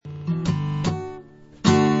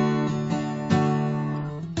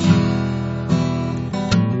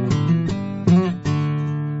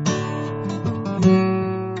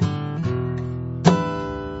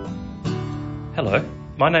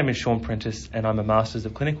My name is Sean Prentice and I'm a Masters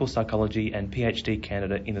of Clinical Psychology and PhD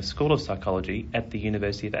candidate in the School of Psychology at the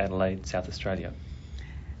University of Adelaide, South Australia.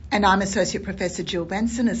 And I'm Associate Professor Jill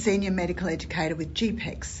Benson, a Senior Medical Educator with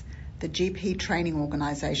GPEX, the GP Training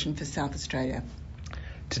Organisation for South Australia.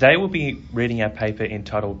 Today we'll be reading our paper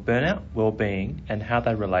entitled Burnout, Wellbeing and How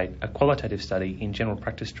They Relate, a qualitative study in general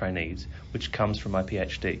practice trainees, which comes from my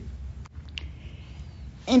PhD.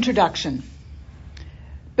 Introduction.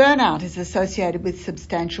 Burnout is associated with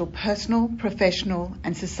substantial personal, professional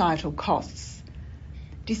and societal costs.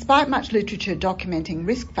 Despite much literature documenting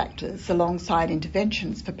risk factors alongside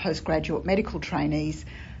interventions for postgraduate medical trainees,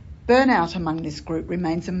 burnout among this group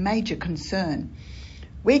remains a major concern.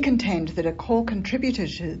 We contend that a core contributor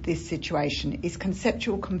to this situation is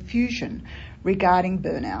conceptual confusion regarding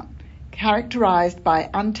burnout, characterised by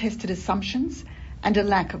untested assumptions and a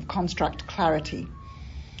lack of construct clarity.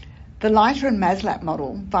 The Leiter and Maslach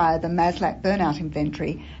model, via the Maslach Burnout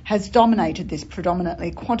Inventory, has dominated this predominantly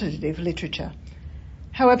quantitative literature.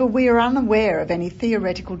 However, we are unaware of any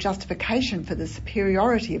theoretical justification for the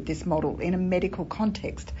superiority of this model in a medical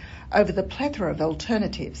context over the plethora of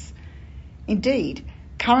alternatives. Indeed,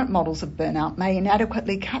 current models of burnout may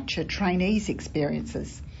inadequately capture trainees'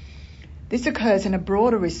 experiences. This occurs in a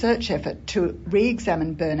broader research effort to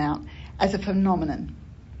re-examine burnout as a phenomenon.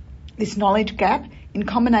 This knowledge gap, in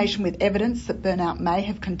combination with evidence that burnout may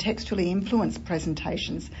have contextually influenced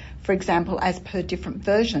presentations, for example, as per different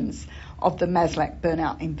versions of the Maslach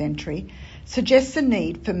Burnout Inventory, suggests a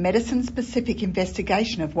need for medicine-specific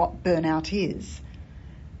investigation of what burnout is.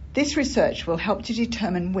 This research will help to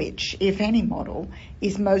determine which, if any, model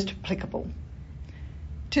is most applicable.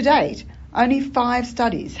 To date, only 5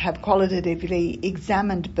 studies have qualitatively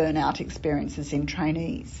examined burnout experiences in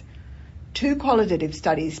trainees. 2 qualitative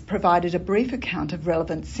studies provided a brief account of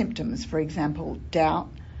relevant symptoms, for example, doubt,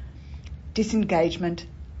 disengagement,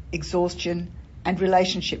 exhaustion, and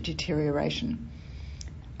relationship deterioration.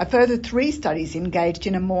 A further 3 studies engaged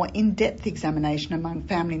in a more in-depth examination among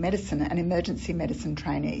family medicine and emergency medicine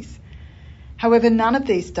trainees. However, none of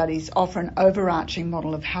these studies offer an overarching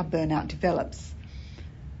model of how burnout develops.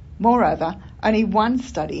 Moreover, only 1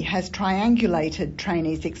 study has triangulated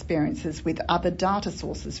trainees' experiences with other data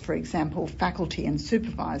sources, for example, faculty and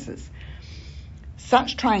supervisors.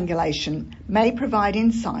 Such triangulation may provide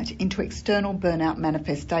insight into external burnout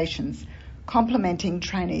manifestations, complementing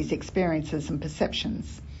trainees' experiences and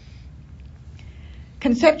perceptions.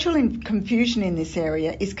 Conceptual confusion in this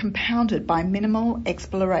area is compounded by minimal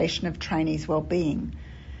exploration of trainees' well-being.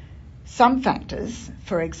 Some factors,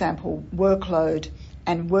 for example, workload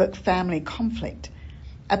and work-family conflict,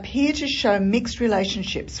 appear to show mixed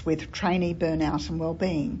relationships with trainee burnout and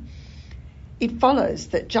well-being. It follows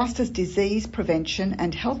that just as disease prevention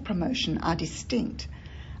and health promotion are distinct,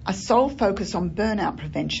 a sole focus on burnout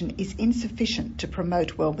prevention is insufficient to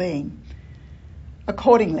promote well-being.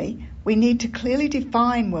 Accordingly, we need to clearly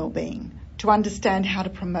define well-being to understand how to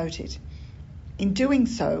promote it. In doing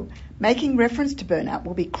so, making reference to burnout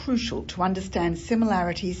will be crucial to understand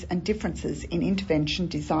similarities and differences in intervention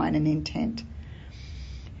design and intent.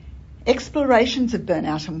 Explorations of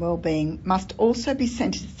burnout and well-being must also be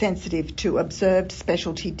sensitive to observed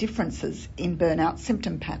specialty differences in burnout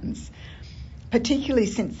symptom patterns, particularly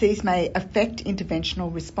since these may affect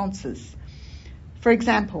interventional responses. For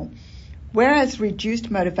example, whereas reduced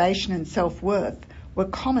motivation and self-worth were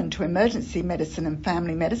common to emergency medicine and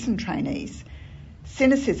family medicine trainees,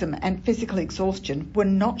 cynicism and physical exhaustion were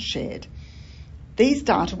not shared. These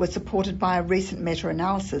data were supported by a recent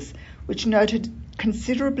meta-analysis which noted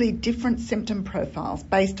considerably different symptom profiles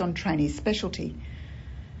based on trainee specialty.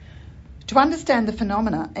 To understand the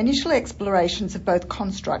phenomena, initial explorations of both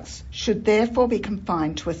constructs should therefore be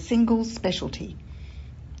confined to a single specialty.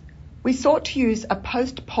 We sought to use a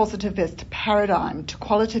post-positivist paradigm to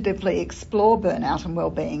qualitatively explore burnout and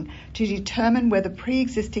well-being to determine whether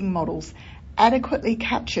pre-existing models adequately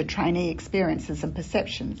capture trainee experiences and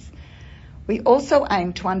perceptions. We also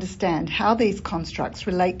aim to understand how these constructs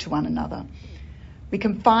relate to one another. We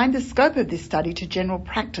confined the scope of this study to general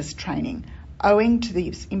practice training, owing to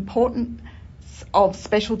the importance of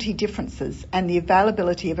specialty differences and the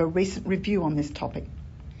availability of a recent review on this topic.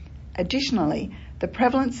 Additionally, the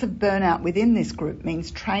prevalence of burnout within this group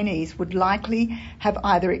means trainees would likely have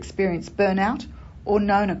either experienced burnout or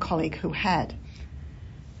known a colleague who had.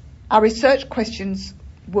 Our research questions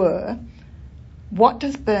were: what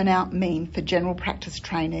does burnout mean for general practice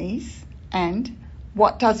trainees? And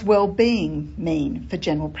what does well-being mean for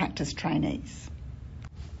general practice trainees?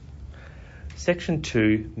 Section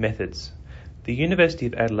 2, Methods. The University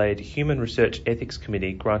of Adelaide Human Research Ethics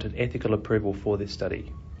Committee granted ethical approval for this study.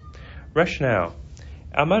 Rationale.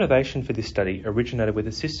 Our motivation for this study originated with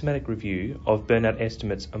a systematic review of burnout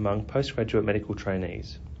estimates among postgraduate medical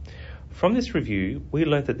trainees. From this review, we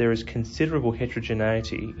learnt that there is considerable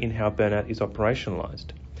heterogeneity in how burnout is operationalised.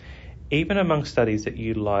 Even among studies that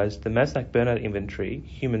utilised the Maslach Burnout Inventory,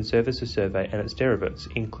 Human Services Survey and its derivatives,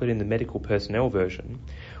 including the medical personnel version,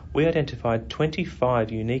 we identified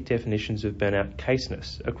 25 unique definitions of burnout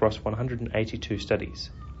caseness across 182 studies.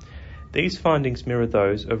 These findings mirror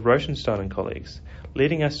those of Rochenstein and colleagues,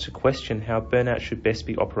 leading us to question how burnout should best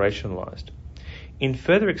be operationalised. In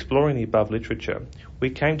further exploring the above literature, we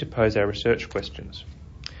came to pose our research questions.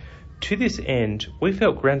 To this end, we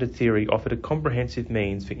felt grounded theory offered a comprehensive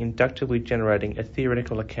means for inductively generating a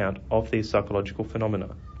theoretical account of these psychological phenomena.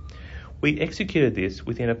 We executed this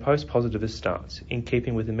within a post-positivist stance, in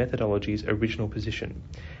keeping with the methodology's original position,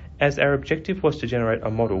 as our objective was to generate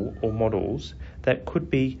a model or models that could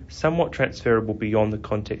be somewhat transferable beyond the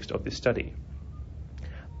context of this study.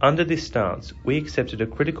 Under this stance, we accepted a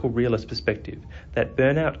critical realist perspective that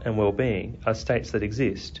burnout and well-being are states that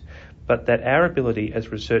exist, but that our ability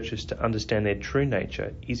as researchers to understand their true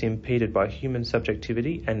nature is impeded by human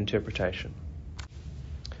subjectivity and interpretation.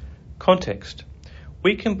 Context.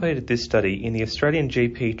 We completed this study in the Australian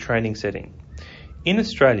GP training setting. In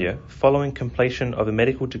Australia, following completion of a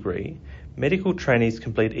medical degree, medical trainees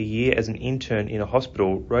complete a year as an intern in a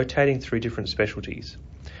hospital, rotating through different specialties.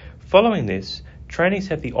 Following this, trainees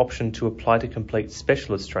have the option to apply to complete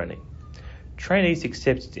specialist training. Trainees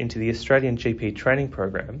accepted into the Australian GP training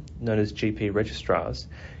program, known as GP registrars,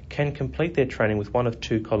 can complete their training with one of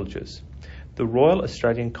two colleges: the Royal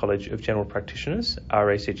Australian College of General Practitioners,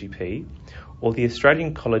 RACGP, or the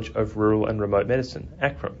Australian College of Rural and Remote Medicine,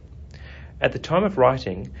 ACRRM. At the time of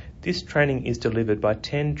writing, this training is delivered by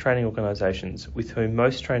 10 training organisations with whom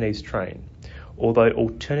most trainees train, although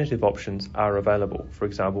alternative options are available, for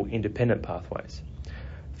example, independent pathways.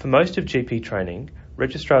 For most of GP training,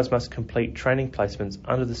 registrars must complete training placements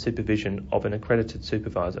under the supervision of an accredited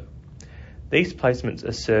supervisor. These placements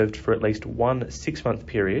are served for at least one 6-month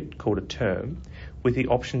period, called a term, with the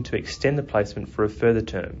option to extend the placement for a further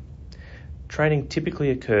term. Training typically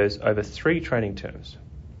occurs over 3 training terms.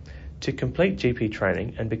 To complete GP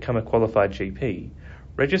training and become a qualified GP,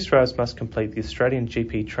 registrars must complete the Australian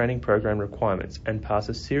GP training program requirements and pass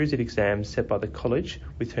a series of exams set by the college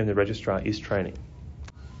with whom the registrar is training.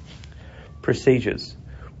 Procedures.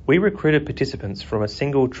 We recruited participants from a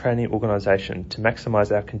single training organisation to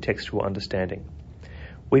maximise our contextual understanding.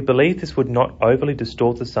 We believe this would not overly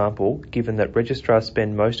distort the sample, given that registrars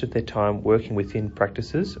spend most of their time working within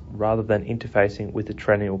practices rather than interfacing with the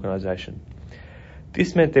training organisation.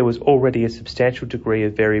 This meant there was already a substantial degree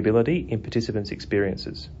of variability in participants'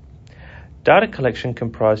 experiences. Data collection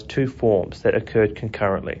comprised 2 forms that occurred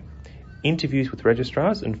concurrently: interviews with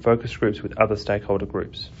registrars and focus groups with other stakeholder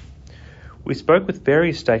groups. We spoke with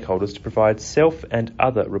various stakeholders to provide self and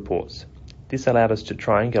other reports. This allowed us to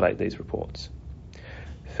triangulate these reports.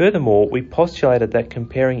 Furthermore, we postulated that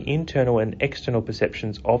comparing internal and external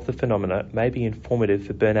perceptions of the phenomena may be informative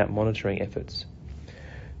for burnout monitoring efforts.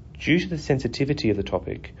 Due to the sensitivity of the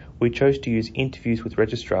topic, we chose to use interviews with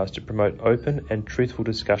registrars to promote open and truthful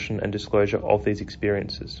discussion and disclosure of these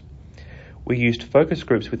experiences. We used focus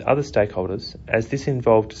groups with other stakeholders, as this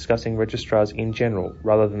involved discussing registrars in general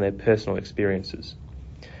rather than their personal experiences.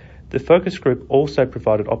 The focus group also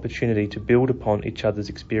provided opportunity to build upon each other's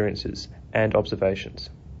experiences and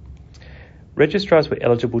observations. Registrars were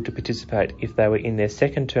eligible to participate if they were in their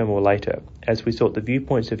 2nd term or later, as we sought the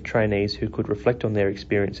viewpoints of trainees who could reflect on their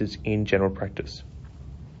experiences in general practice.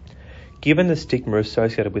 Given the stigma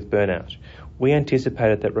associated with burnout, we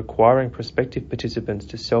anticipated that requiring prospective participants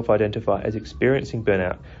to self-identify as experiencing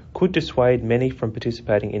burnout could dissuade many from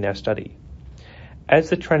participating in our study. As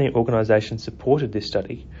the training organisation supported this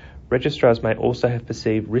study, registrars may also have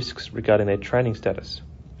perceived risks regarding their training status.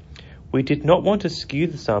 We did not want to skew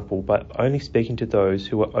the sample by only speaking to those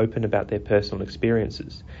who were open about their personal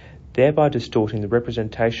experiences, thereby distorting the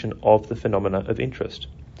representation of the phenomena of interest.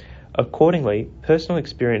 Accordingly, personal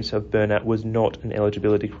experience of burnout was not an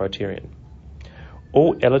eligibility criterion.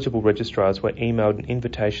 All eligible registrars were emailed an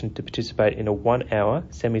invitation to participate in a 1-hour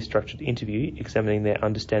semi-structured interview examining their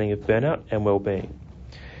understanding of burnout and well-being.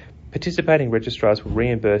 Participating registrars were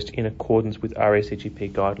reimbursed in accordance with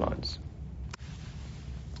RACGP guidelines.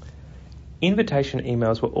 Invitation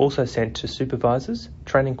emails were also sent to supervisors,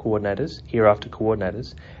 training coordinators, hereafter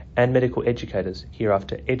coordinators, and medical educators,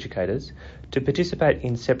 hereafter educators, to participate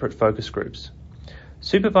in separate focus groups.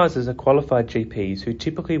 Supervisors are qualified GPs who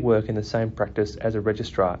typically work in the same practice as a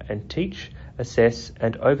registrar and teach, assess,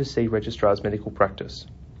 and oversee registrars' medical practice.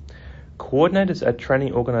 Coordinators are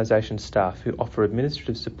training organisation staff who offer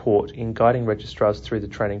administrative support in guiding registrars through the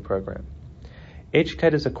training program.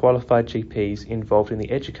 Educators are qualified GPs involved in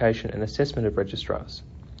the education and assessment of registrars.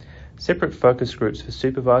 Separate focus groups for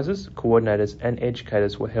supervisors, coordinators and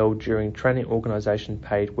educators were held during training organisation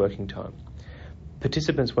paid working time.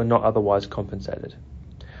 Participants were not otherwise compensated.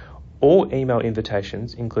 All email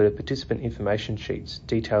invitations included participant information sheets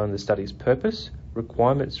detailing the study's purpose,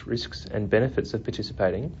 requirements, risks and benefits of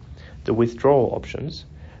participating, the withdrawal options,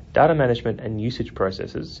 data management and usage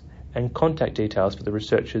processes, and contact details for the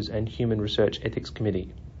Researchers and Human Research Ethics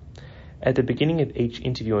Committee. At the beginning of each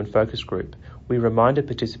interview and focus group, we reminded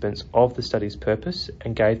participants of the study's purpose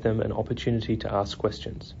and gave them an opportunity to ask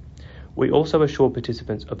questions. We also assured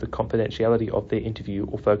participants of the confidentiality of their interview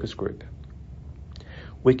or focus group.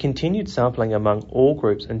 We continued sampling among all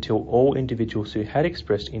groups until all individuals who had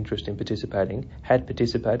expressed interest in participating had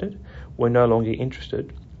participated, were no longer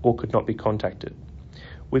interested, or could not be contacted.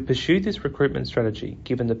 We pursued this recruitment strategy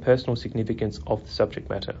given the personal significance of the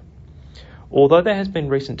subject matter. Although there has been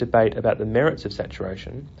recent debate about the merits of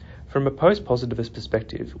saturation, from a post-positivist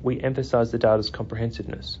perspective, we emphasise the data's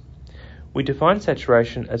comprehensiveness. We define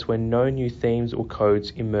saturation as when no new themes or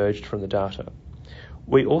codes emerged from the data.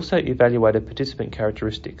 We also evaluated participant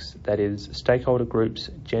characteristics, that is, stakeholder groups,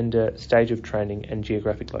 gender, stage of training and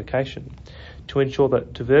geographic location, to ensure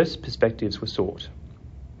that diverse perspectives were sought.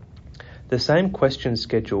 The same question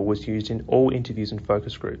schedule was used in all interviews and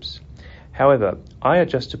focus groups. However, I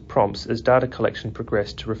adjusted prompts as data collection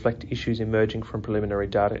progressed to reflect issues emerging from preliminary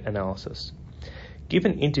data analysis.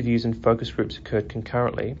 Given interviews and focus groups occurred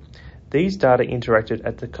concurrently, these data interacted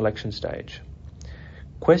at the collection stage.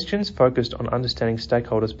 Questions focused on understanding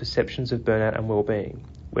stakeholders' perceptions of burnout and well-being,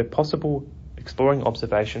 where possible exploring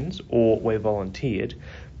observations or, where volunteered,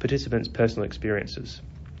 participants' personal experiences.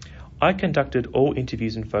 I conducted all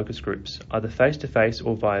interviews and focus groups, either face-to-face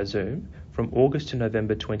or via Zoom, from August to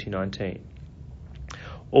November 2019.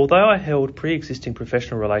 Although I held pre-existing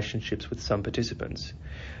professional relationships with some participants,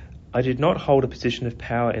 I did not hold a position of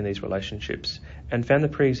power in these relationships and found the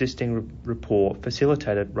pre-existing rapport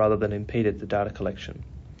facilitated rather than impeded the data collection.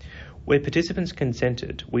 Where participants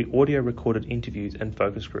consented, we audio recorded interviews and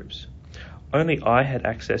focus groups. Only I had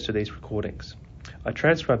access to these recordings. I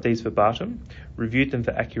transcribed these verbatim, reviewed them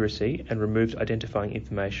for accuracy, and removed identifying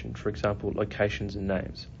information, for example, locations and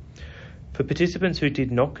names. For participants who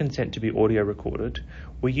did not consent to be audio recorded,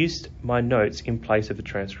 we used my notes in place of a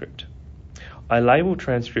transcript. I labelled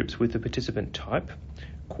transcripts with the participant type,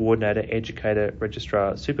 coordinator, educator,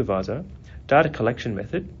 registrar, supervisor, data collection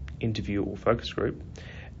method, interview or focus group,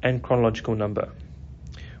 and chronological number.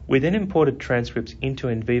 We then imported transcripts into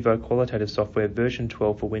NVivo qualitative software version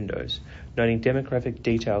 12 for Windows, noting demographic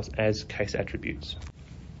details as case attributes.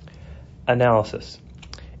 Analysis.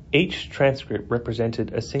 Each transcript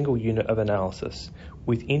represented a single unit of analysis,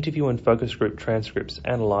 with interview and focus group transcripts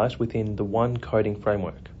analysed within the one coding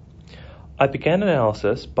framework. I began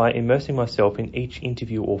analysis by immersing myself in each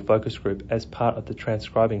interview or focus group as part of the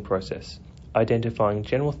transcribing process, identifying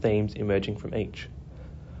general themes emerging from each.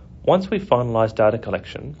 Once we finalised data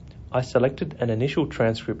collection, I selected an initial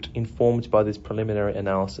transcript informed by this preliminary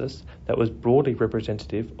analysis that was broadly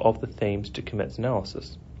representative of the themes to commence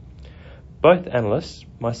analysis. Both analysts,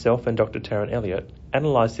 myself and Dr. Taryn Elliott,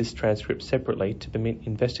 analysed this transcript separately to permit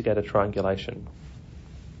investigator triangulation.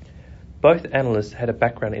 Both analysts had a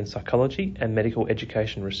background in psychology and medical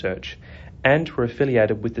education research and were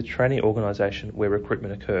affiliated with the training organisation where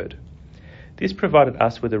recruitment occurred. This provided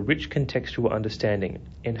us with a rich contextual understanding,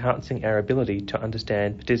 enhancing our ability to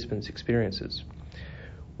understand participants' experiences.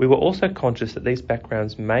 We were also conscious that these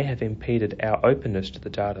backgrounds may have impeded our openness to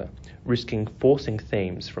the data, risking forcing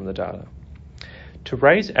themes from the data. To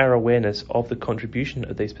raise our awareness of the contribution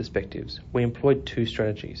of these perspectives, we employed two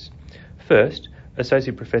strategies. First,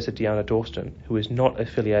 Associate Professor Deanna Dawston, who is not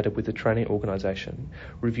affiliated with the training organisation,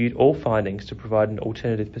 reviewed all findings to provide an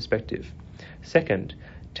alternative perspective. Second,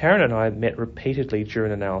 Taryn and I met repeatedly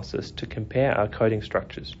during analysis to compare our coding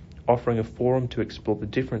structures, offering a forum to explore the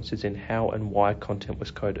differences in how and why content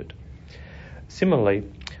was coded. Similarly,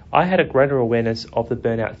 I had a greater awareness of the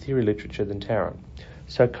burnout theory literature than Taryn,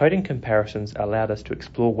 so coding comparisons allowed us to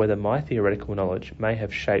explore whether my theoretical knowledge may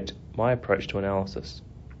have shaped my approach to analysis.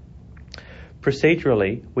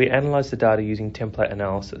 Procedurally, we analysed the data using template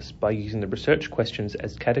analysis by using the research questions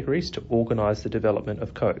as categories to organise the development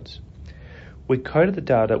of codes. We coded the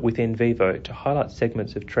data within NVivo to highlight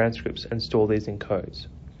segments of transcripts and store these in codes.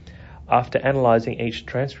 After analysing each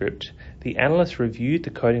transcript, the analysts reviewed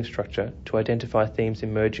the coding structure to identify themes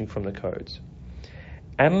emerging from the codes.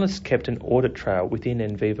 Analysts kept an audit trail within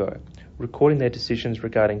NVivo, recording their decisions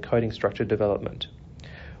regarding coding structure development.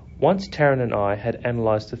 Once Taryn and I had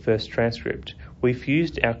analysed the first transcript, we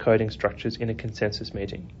fused our coding structures in a consensus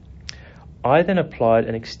meeting. I then applied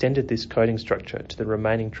and extended this coding structure to the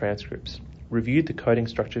remaining transcripts, reviewed the coding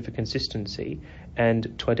structure for consistency,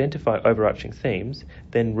 and to identify overarching themes,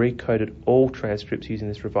 then recoded all transcripts using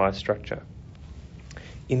this revised structure.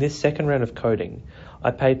 In this second round of coding, I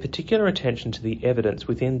paid particular attention to the evidence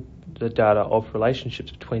within the data of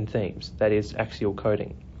relationships between themes, that is, axial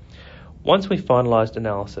coding. Once we finalised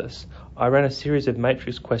analysis, I ran a series of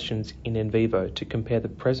matrix questions in NVivo to compare the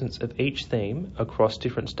presence of each theme across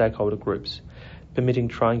different stakeholder groups, permitting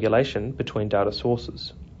triangulation between data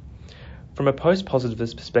sources. From a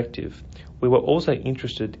post-positivist perspective, we were also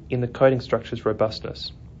interested in the coding structure's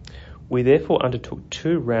robustness. We therefore undertook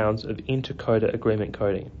 2 rounds of intercoder agreement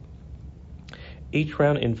coding. Each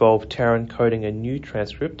round involved Taryn coding a new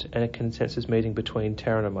transcript and a consensus meeting between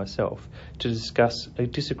Taryn and myself to discuss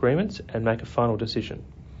disagreements and make a final decision.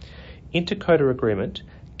 Intercoder agreement,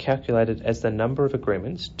 calculated as the number of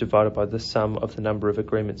agreements divided by the sum of the number of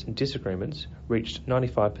agreements and disagreements, reached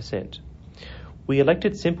 95%. We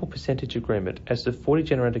elected simple percentage agreement as the 40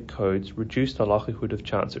 generated codes reduced the likelihood of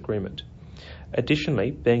chance agreement.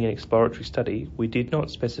 Additionally, being an exploratory study, we did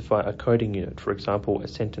not specify a coding unit, for example, a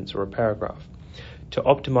sentence or a paragraph, to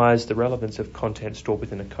optimise the relevance of content stored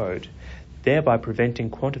within a code, thereby preventing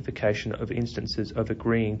quantification of instances of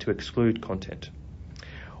agreeing to exclude content.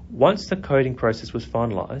 Once the coding process was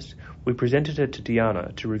finalised, we presented it to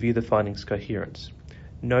Diana to review the findings' coherence.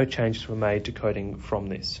 No changes were made to coding from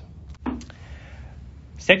this.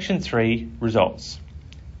 Section 3, Results.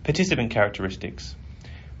 Participant characteristics.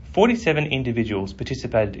 47 individuals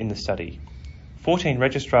participated in the study. 14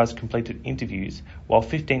 registrars completed interviews, while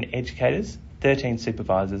 15 educators, 13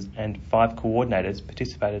 supervisors and 5 coordinators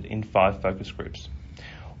participated in 5 focus groups.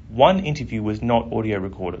 1 interview was not audio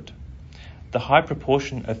recorded. The high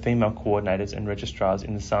proportion of female coordinators and registrars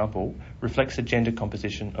in the sample reflects the gender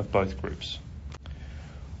composition of both groups.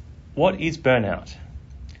 What is burnout?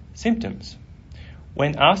 Symptoms.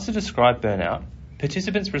 When asked to describe burnout,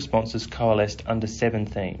 participants' responses coalesced under 7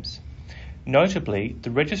 themes. Notably,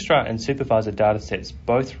 the registrar and supervisor datasets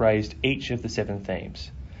both raised each of the 7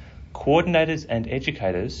 themes. Coordinators and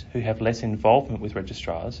educators who have less involvement with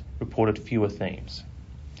registrars reported fewer themes.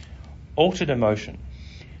 Altered emotion.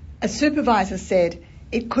 A supervisor said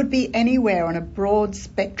it could be anywhere on a broad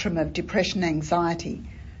spectrum of depression and anxiety,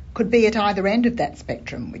 could be at either end of that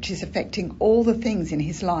spectrum, which is affecting all the things in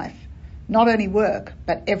his life, not only work,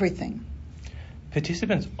 but everything.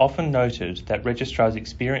 Participants often noted that registrars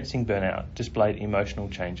experiencing burnout displayed emotional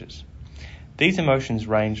changes. These emotions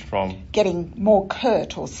ranged from getting more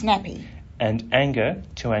curt or snappy and anger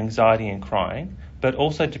to anxiety and crying, but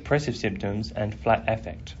also depressive symptoms and flat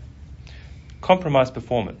affect. Compromised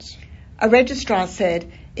performance. A registrar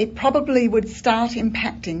said it probably would start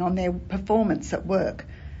impacting on their performance at work,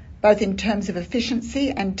 both in terms of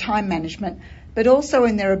efficiency and time management, but also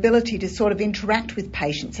in their ability to sort of interact with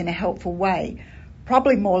patients in a helpful way,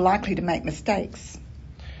 probably more likely to make mistakes.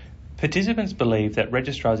 Participants believed that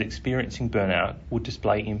registrars experiencing burnout would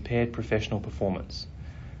display impaired professional performance.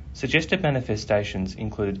 Suggested manifestations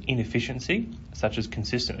included inefficiency, such as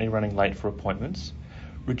consistently running late for appointments,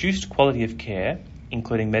 reduced quality of care,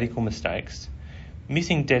 including medical mistakes,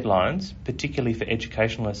 missing deadlines, particularly for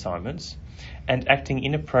educational assignments, and acting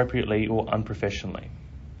inappropriately or unprofessionally.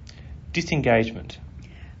 Disengagement.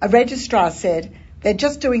 A registrar said they're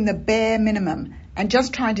just doing the bare minimum and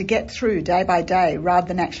just trying to get through day by day rather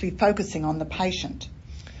than actually focusing on the patient.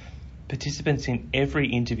 Participants in every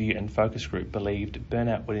interview and focus group believed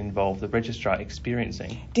burnout would involve the registrar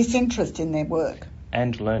experiencing disinterest in their work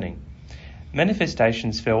and learning.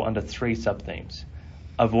 Manifestations fell under 3 sub-themes.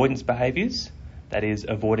 Avoidance behaviours, that is,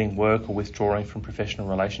 avoiding work or withdrawing from professional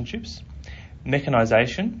relationships.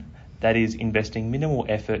 Mechanisation, that is, investing minimal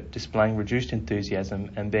effort, displaying reduced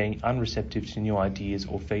enthusiasm and being unreceptive to new ideas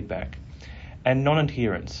or feedback. And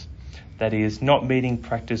non-adherence, that is, not meeting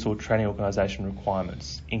practice or training organisation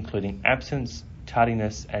requirements, including absence,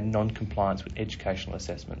 tardiness and non-compliance with educational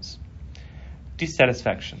assessments.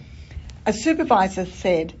 Dissatisfaction. A supervisor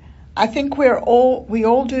said, I think we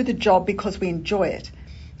all do the job because we enjoy it.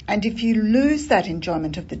 And if you lose that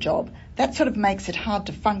enjoyment of the job, that sort of makes it hard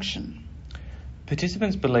to function.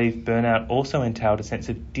 Participants believe burnout also entailed a sense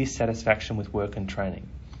of dissatisfaction with work and training.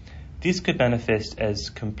 This could manifest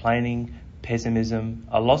as complaining, pessimism,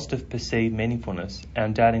 a loss of perceived meaningfulness,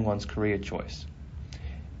 and doubting one's career choice.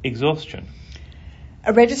 Exhaustion.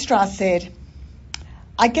 A registrar said,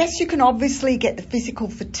 I guess you can obviously get the physical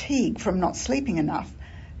fatigue from not sleeping enough,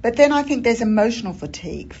 But then I think there's emotional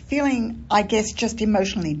fatigue, feeling, I guess, just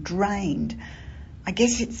emotionally drained. I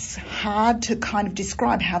guess it's hard to kind of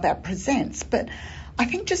describe how that presents, but I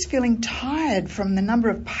think just feeling tired from the number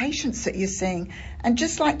of patients that you're seeing and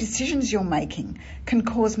just like decisions you're making can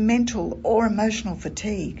cause mental or emotional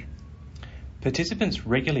fatigue. Participants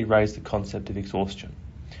regularly raise the concept of exhaustion.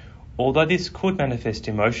 Although this could manifest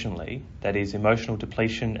emotionally, that is, emotional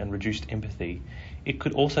depletion and reduced empathy, it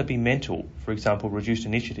could also be mental, for example, reduced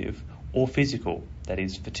initiative, or physical, that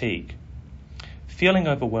is, fatigue. Feeling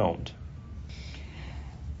overwhelmed.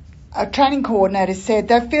 A training coordinator said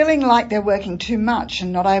they're feeling like they're working too much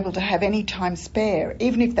and not able to have any time spare,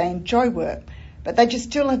 even if they enjoy work, but they just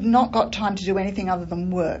still have not got time to do anything other than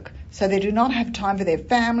work. So they do not have time for their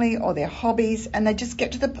family or their hobbies, and they just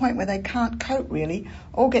get to the point where they can't cope really,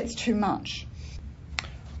 or gets too much.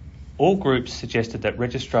 All groups suggested that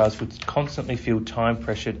registrars would constantly feel time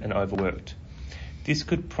pressured and overworked. This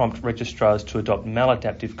could prompt registrars to adopt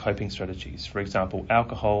maladaptive coping strategies, for example,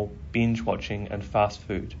 alcohol, binge watching, and fast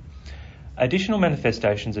food. Additional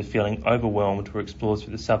manifestations of feeling overwhelmed were explored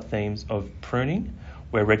through the sub-themes of pruning,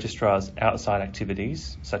 where registrars' outside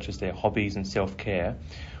activities, such as their hobbies and self-care,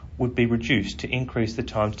 would be reduced to increase the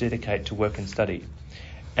time to dedicate to work and study,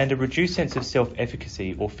 and a reduced sense of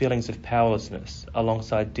self-efficacy or feelings of powerlessness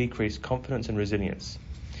alongside decreased confidence and resilience.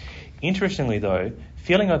 Interestingly though,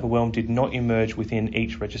 feeling overwhelmed did not emerge within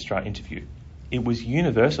each registrar interview. It was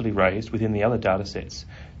universally raised within the other datasets,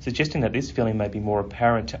 suggesting that this feeling may be more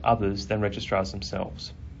apparent to others than registrars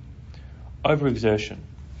themselves. Overexertion.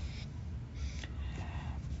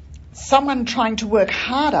 Someone trying to work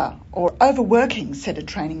harder or overworking, said a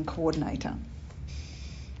training coordinator.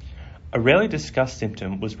 A rarely discussed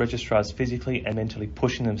symptom was registrars physically and mentally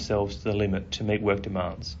pushing themselves to the limit to meet work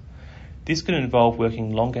demands. This could involve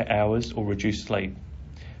working longer hours or reduced sleep.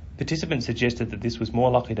 Participants suggested that this was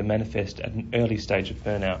more likely to manifest at an early stage of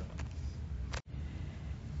burnout.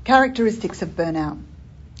 Characteristics of burnout.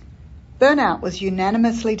 Burnout was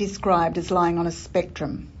unanimously described as lying on a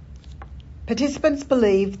spectrum. Participants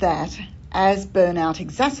believed that, as burnout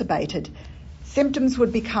exacerbated, symptoms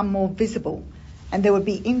would become more visible and there would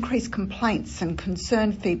be increased complaints and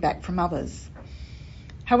concern feedback from others.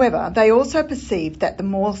 However, they also perceived that the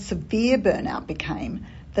more severe burnout became,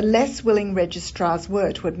 the less willing registrars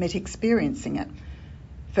were to admit experiencing it.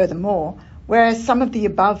 Furthermore, whereas some of the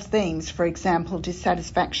above themes, for example,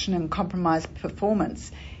 dissatisfaction and compromised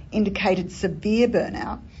performance, indicated severe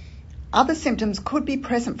burnout, other symptoms could be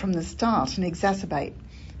present from the start and exacerbate.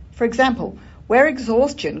 For example, where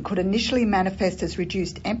exhaustion could initially manifest as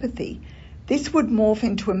reduced empathy, this would morph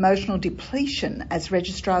into emotional depletion as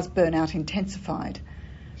registrars' burnout intensified.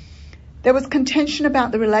 There was contention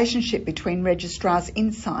about the relationship between registrars'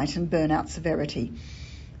 insight and burnout severity.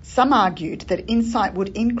 Some argued that insight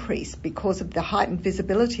would increase because of the heightened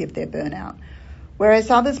visibility of their burnout,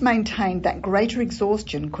 whereas others maintained that greater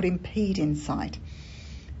exhaustion could impede insight.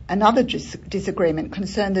 Another disagreement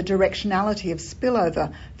concerned the directionality of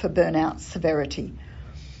spillover for burnout severity.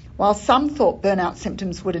 While some thought burnout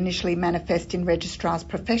symptoms would initially manifest in registrars'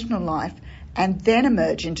 professional life and then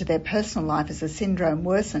emerge into their personal life as the syndrome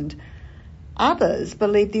worsened, others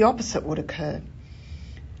believed the opposite would occur.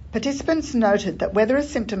 Participants noted that whether a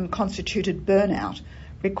symptom constituted burnout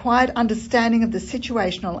required understanding of the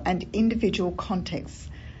situational and individual contexts,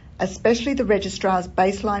 especially the registrar's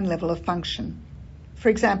baseline level of function. For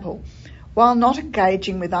example, while not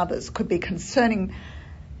engaging with others could be concerning,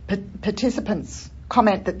 participants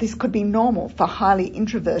comment that this could be normal for highly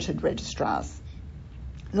introverted registrars.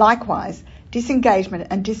 Likewise, disengagement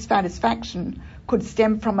and dissatisfaction could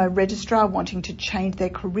stem from a registrar wanting to change their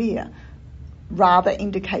career, rather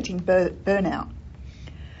indicating burnout.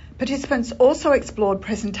 Participants also explored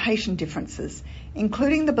presentation differences,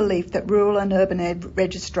 including the belief that rural and urban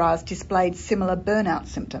registrars displayed similar burnout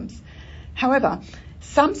symptoms. However,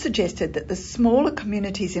 some suggested that the smaller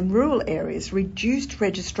communities in rural areas reduced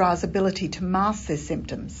registrars' ability to mask their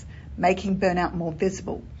symptoms, making burnout more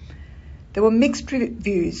visible. There were mixed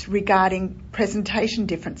views regarding presentation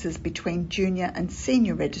differences between junior and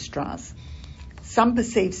senior registrars. Some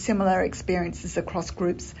perceived similar experiences across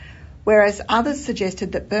groups, whereas others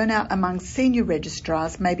suggested that burnout among senior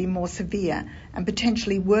registrars may be more severe and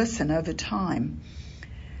potentially worsen over time.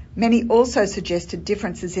 Many also suggested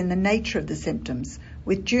differences in the nature of the symptoms,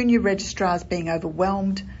 with junior registrars being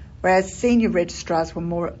overwhelmed, whereas senior registrars were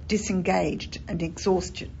more disengaged and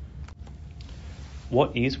exhausted.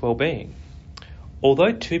 What is well-being?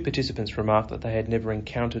 Although 2 participants remarked that they had never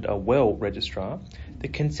encountered a well registrar, the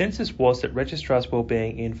consensus was that registrars'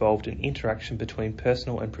 well-being involved an interaction between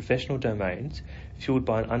personal and professional domains fueled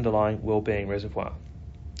by an underlying well-being reservoir.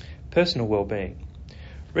 Personal well-being.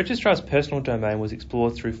 Registrar's personal domain was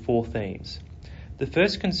explored through 4 themes. The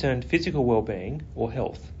first concerned physical well-being or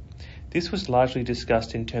health. This was largely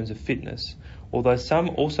discussed in terms of fitness, although some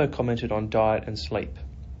also commented on diet and sleep.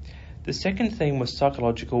 The second theme was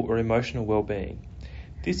psychological or emotional well-being.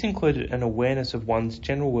 This included an awareness of one's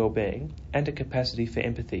general well-being and a capacity for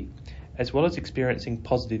empathy, as well as experiencing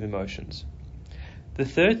positive emotions. The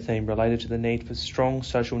third theme related to the need for strong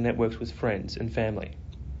social networks with friends and family.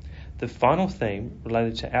 The final theme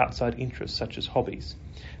related to outside interests such as hobbies.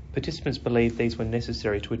 Participants believed these were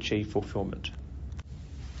necessary to achieve fulfillment.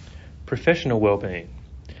 Professional well-being.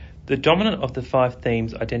 The dominant of the 5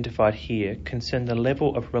 themes identified here concern the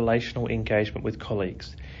level of relational engagement with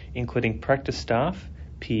colleagues, including practice staff,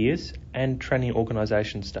 peers, and training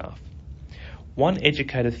organisation staff. One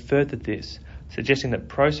educator furthered this, suggesting that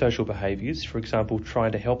pro-social behaviours, for example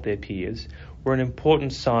trying to help their peers, were an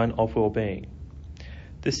important sign of well-being.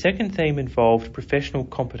 The second theme involved professional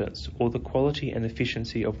competence, or the quality and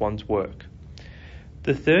efficiency of one's work.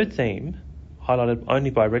 The third theme, highlighted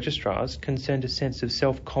only by registrars, concerned a sense of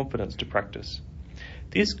self-confidence to practice.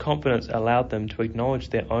 This confidence allowed them to acknowledge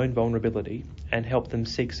their own vulnerability and help them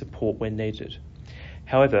seek support when needed.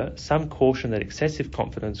 However, some caution that excessive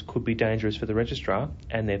confidence could be dangerous for the registrar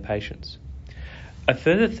and their patients. A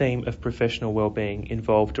further theme of professional well-being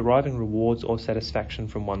involved deriving rewards or satisfaction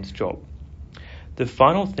from one's job. The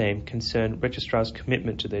final theme concerned registrars'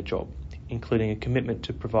 commitment to their job, including a commitment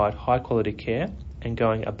to provide high-quality care and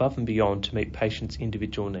going above and beyond to meet patients'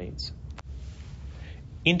 individual needs.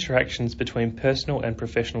 Interactions between personal and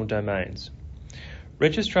professional domains.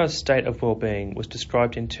 Registrars' state of well-being was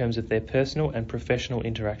described in terms of their personal and professional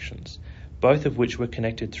interactions, both of which were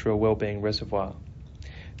connected through a well-being reservoir.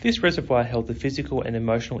 This reservoir held the physical and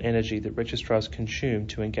emotional energy that registrars consumed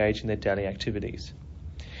to engage in their daily activities.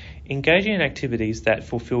 Engaging in activities that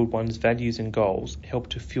fulfilled one's values and goals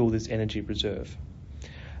helped to fuel this energy reserve.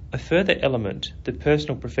 A further element, the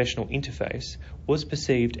personal-professional interface, was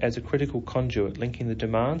perceived as a critical conduit linking the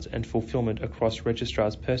demands and fulfilment across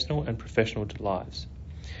registrars' personal and professional lives.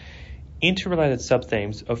 Interrelated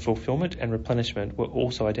subthemes of fulfilment and replenishment were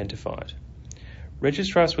also identified.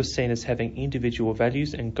 Registrars were seen as having individual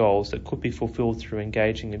values and goals that could be fulfilled through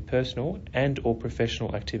engaging in personal and or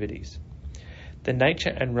professional activities. The nature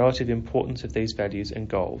and relative importance of these values and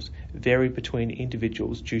goals varied between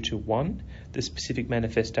individuals due to 1. The specific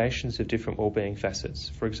manifestations of different wellbeing facets,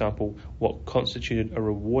 for example, what constituted a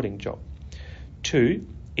rewarding job. 2.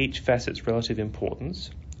 Each facet's relative importance.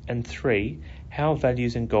 And 3. How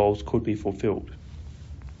values and goals could be fulfilled.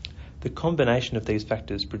 The combination of these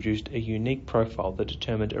factors produced a unique profile that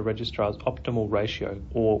determined a registrar's optimal ratio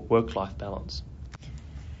or work-life balance.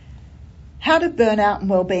 How do burnout and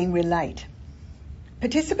wellbeing relate?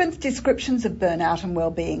 Participants' descriptions of burnout and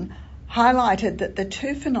wellbeing highlighted that the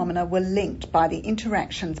 2 phenomena were linked by the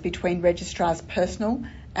interactions between registrars' personal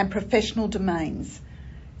and professional domains.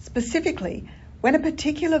 Specifically, when a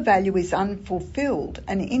particular value is unfulfilled,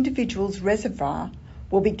 an individual's reservoir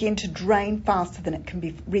will begin to drain faster than it can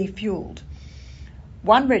be refueled.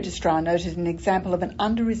 One registrar noted an example of an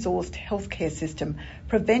under-resourced healthcare system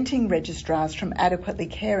preventing registrars from adequately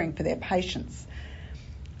caring for their patients.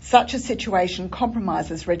 Such a situation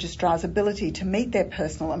compromises registrars' ability to meet their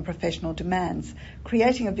personal and professional demands,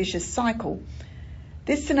 creating a vicious cycle.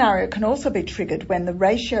 This scenario can also be triggered when the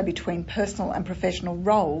ratio between personal and professional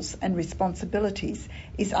roles and responsibilities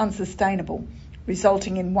is unsustainable,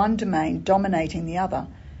 resulting in one domain dominating the other.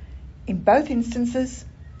 In both instances,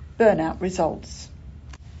 burnout results.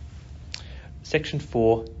 Section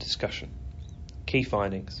 4, Discussion. Key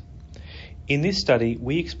findings. In this study,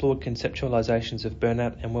 we explored conceptualisations of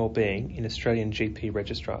burnout and wellbeing in Australian GP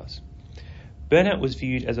registrars. Burnout was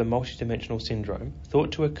viewed as a multidimensional syndrome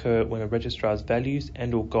thought to occur when a registrar's values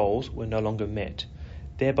and/or goals were no longer met,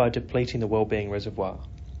 thereby depleting the wellbeing reservoir.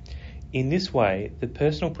 In this way, the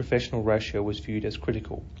personal-professional ratio was viewed as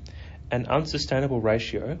critical. An unsustainable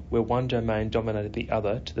ratio, where one domain dominated the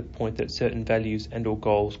other to the point that certain values and/or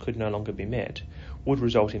goals could no longer be met, would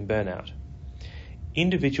result in burnout.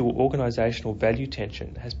 Individual organisational value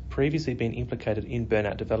tension has previously been implicated in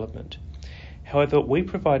burnout development. However, we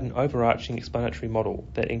provide an overarching explanatory model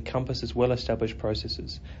that encompasses well-established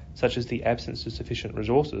processes, such as the absence of sufficient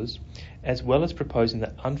resources, as well as proposing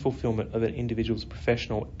that unfulfilment of an individual's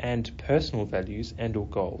professional and personal values and/or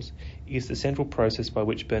goals is the central process by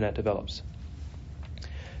which burnout develops.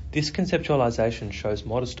 This conceptualisation shows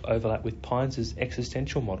modest overlap with Pines'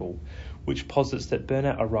 existential model, which posits that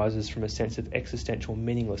burnout arises from a sense of existential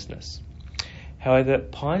meaninglessness. However,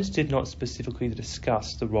 Pines did not specifically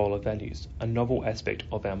discuss the role of values, a novel aspect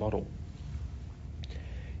of our model.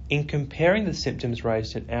 In comparing the symptoms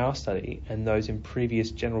raised in our study and those in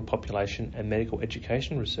previous general population and medical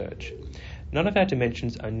education research, none of our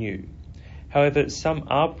dimensions are new. However, some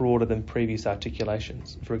are broader than previous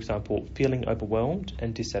articulations, for example, feeling overwhelmed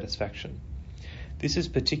and dissatisfaction. This is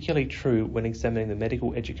particularly true when examining the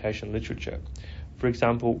medical education literature. For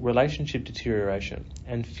example, relationship deterioration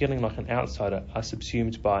and feeling like an outsider are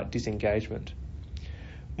subsumed by disengagement.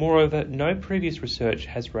 Moreover, no previous research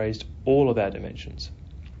has raised all of our dimensions.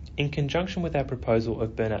 In conjunction with our proposal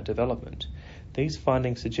of burnout development, these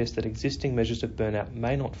findings suggest that existing measures of burnout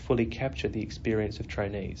may not fully capture the experience of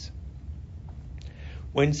trainees.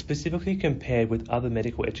 When specifically compared with other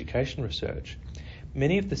medical education research,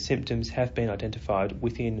 many of the symptoms have been identified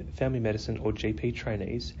within family medicine or GP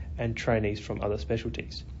trainees and trainees from other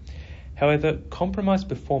specialties. However, compromised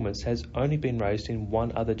performance has only been raised in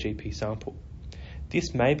one other GP sample.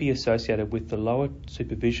 This may be associated with the lower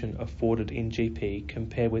supervision afforded in GP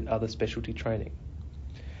compared with other specialty training.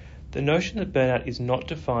 The notion that burnout is not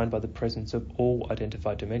defined by the presence of all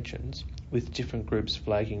identified dimensions, with different groups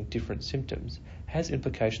flagging different symptoms, has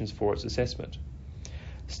implications for its assessment.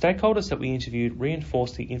 Stakeholders that we interviewed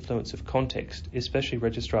reinforced the influence of context, especially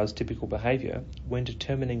registrars' typical behaviour, when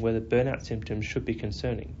determining whether burnout symptoms should be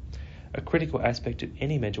concerning, a critical aspect of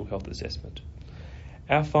any mental health assessment.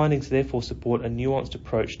 Our findings therefore support a nuanced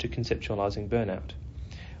approach to conceptualising burnout.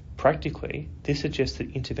 Practically, this suggests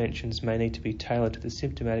that interventions may need to be tailored to the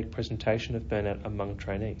symptomatic presentation of burnout among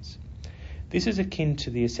trainees. This is akin to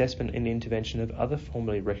the assessment and intervention of other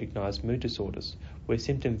formally recognised mood disorders, where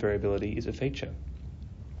symptom variability is a feature.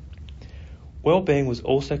 Wellbeing was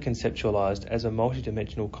also conceptualised as a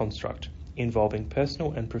multidimensional construct involving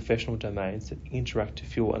personal and professional domains that interact to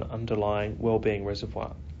fuel an underlying wellbeing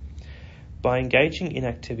reservoir. By engaging in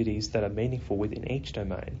activities that are meaningful within each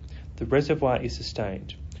domain, the reservoir is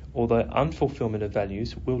sustained, although unfulfillment of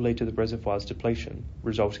values will lead to the reservoir's depletion,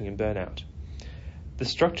 resulting in burnout. The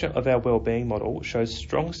structure of our wellbeing model shows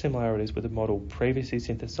strong similarities with the model previously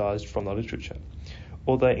synthesised from the literature,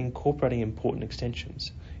 although incorporating important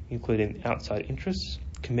extensions, including outside interests,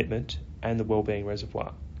 commitment, and the wellbeing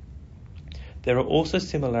reservoir. There are also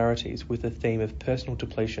similarities with the theme of personal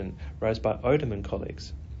depletion raised by Odom and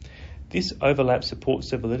colleagues. This overlap supports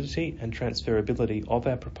the validity and transferability of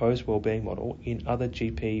our proposed wellbeing model in other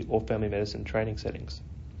GP or family medicine training settings.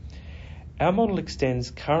 Our model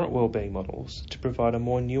extends current wellbeing models to provide a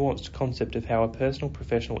more nuanced concept of how a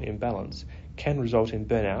personal-professional imbalance can result in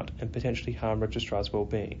burnout and potentially harm registrars'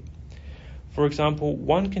 wellbeing. For example,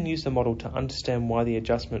 one can use the model to understand why the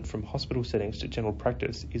adjustment from hospital settings to general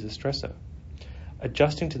practice is a stressor.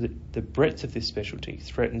 Adjusting to the breadth of this specialty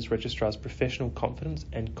threatens registrars' professional confidence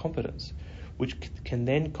and competence, which can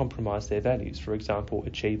then compromise their values, for example,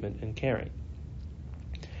 achievement and caring.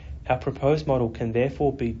 Our proposed model can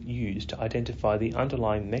therefore be used to identify the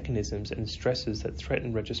underlying mechanisms and stresses that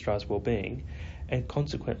threaten registrars' wellbeing and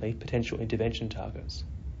consequently potential intervention targets.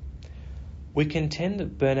 We contend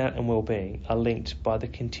that burnout and wellbeing are linked by the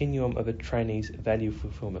continuum of a trainee's value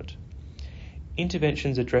fulfillment.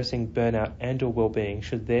 Interventions addressing burnout and or wellbeing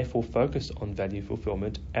should therefore focus on value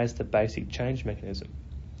fulfillment as the basic change mechanism.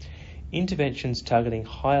 Interventions targeting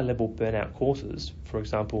higher level burnout causes, for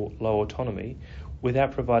example low autonomy,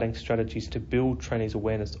 without providing strategies to build trainees'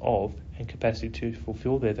 awareness of and capacity to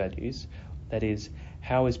fulfill their values, that is,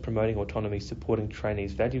 how is promoting autonomy supporting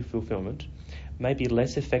trainees' value fulfillment, may be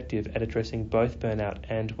less effective at addressing both burnout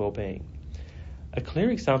and wellbeing. A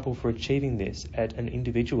clear example for achieving this at an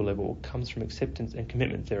individual level comes from acceptance and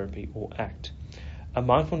commitment therapy, or ACT, a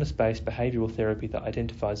mindfulness-based behavioural therapy that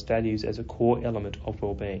identifies values as a core element of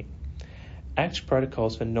wellbeing. ACT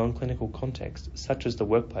protocols for non-clinical contexts, such as the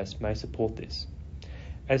workplace, may support this.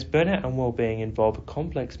 As burnout and wellbeing involve a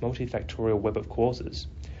complex multifactorial web of causes,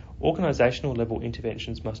 organisational level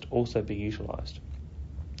interventions must also be utilised.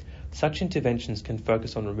 Such interventions can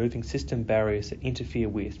focus on removing system barriers that interfere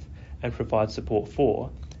with and provide support for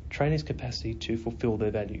trainees' capacity to fulfil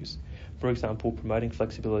their values, for example, promoting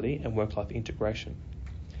flexibility and work-life integration.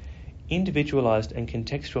 Individualised and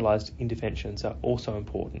contextualised interventions are also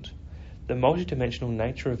important. The multidimensional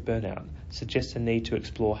nature of burnout suggests a need to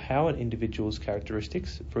explore how an individual's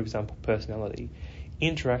characteristics, for example personality,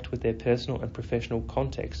 interact with their personal and professional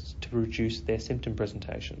contexts to reduce their symptom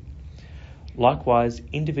presentation. Likewise,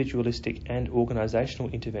 individualistic and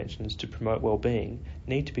organisational interventions to promote wellbeing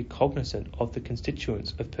need to be cognizant of the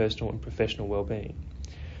constituents of personal and professional wellbeing.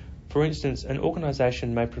 For instance, an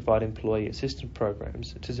organisation may provide employee assistance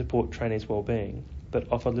programs to support trainees' wellbeing,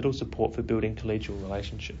 but offer little support for building collegial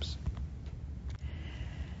relationships.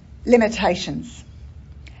 Limitations.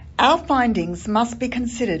 Our findings must be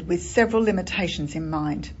considered with several limitations in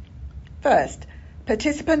mind. First,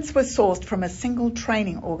 participants were sourced from a single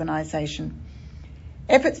training organisation.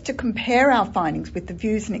 Efforts to compare our findings with the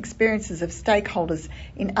views and experiences of stakeholders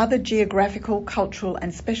in other geographical, cultural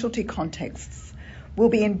and specialty contexts will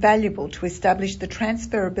be invaluable to establish the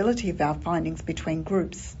transferability of our findings between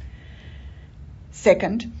groups.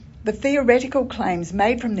 Second, the theoretical claims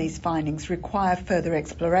made from these findings require further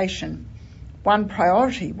exploration. One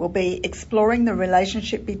priority will be exploring the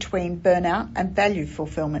relationship between burnout and value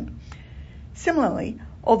fulfilment. Similarly,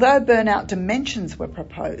 although burnout dimensions were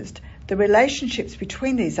proposed, the relationships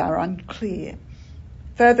between these are unclear.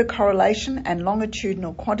 Further correlation and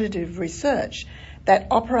longitudinal quantitative research that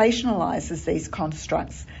operationalises these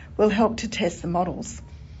constructs will help to test the models.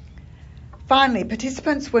 Finally,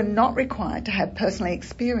 participants were not required to have personally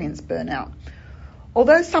experienced burnout.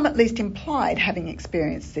 Although some at least implied having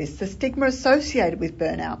experienced this, the stigma associated with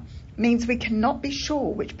burnout means we cannot be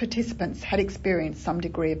sure which participants had experienced some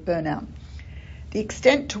degree of burnout. The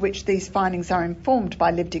extent to which these findings are informed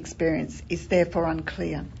by lived experience is therefore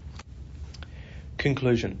unclear.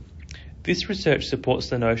 Conclusion. This research supports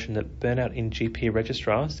the notion that burnout in GP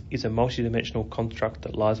registrars is a multidimensional construct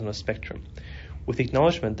that lies on a spectrum, with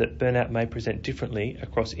acknowledgement that burnout may present differently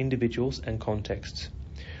across individuals and contexts.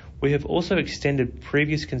 We have also extended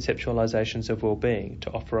previous conceptualisations of wellbeing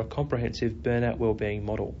to offer a comprehensive burnout wellbeing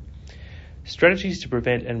model. Strategies to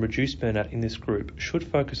prevent and reduce burnout in this group should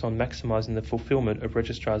focus on maximising the fulfilment of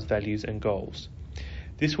registrars' values and goals.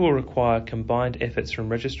 This will require combined efforts from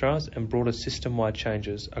registrars and broader system-wide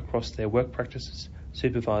changes across their work practices,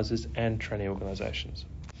 supervisors and trainee organisations.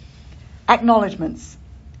 Acknowledgements.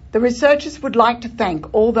 The researchers would like to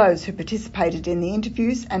thank all those who participated in the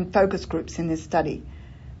interviews and focus groups in this study.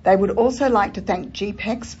 They would also like to thank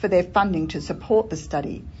GPEX for their funding to support the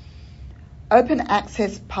study. Open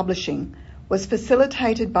access publishing was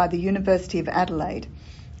facilitated by the University of Adelaide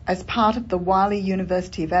as part of the Wiley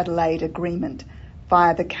University of Adelaide Agreement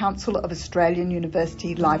via the Council of Australian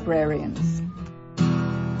University Librarians.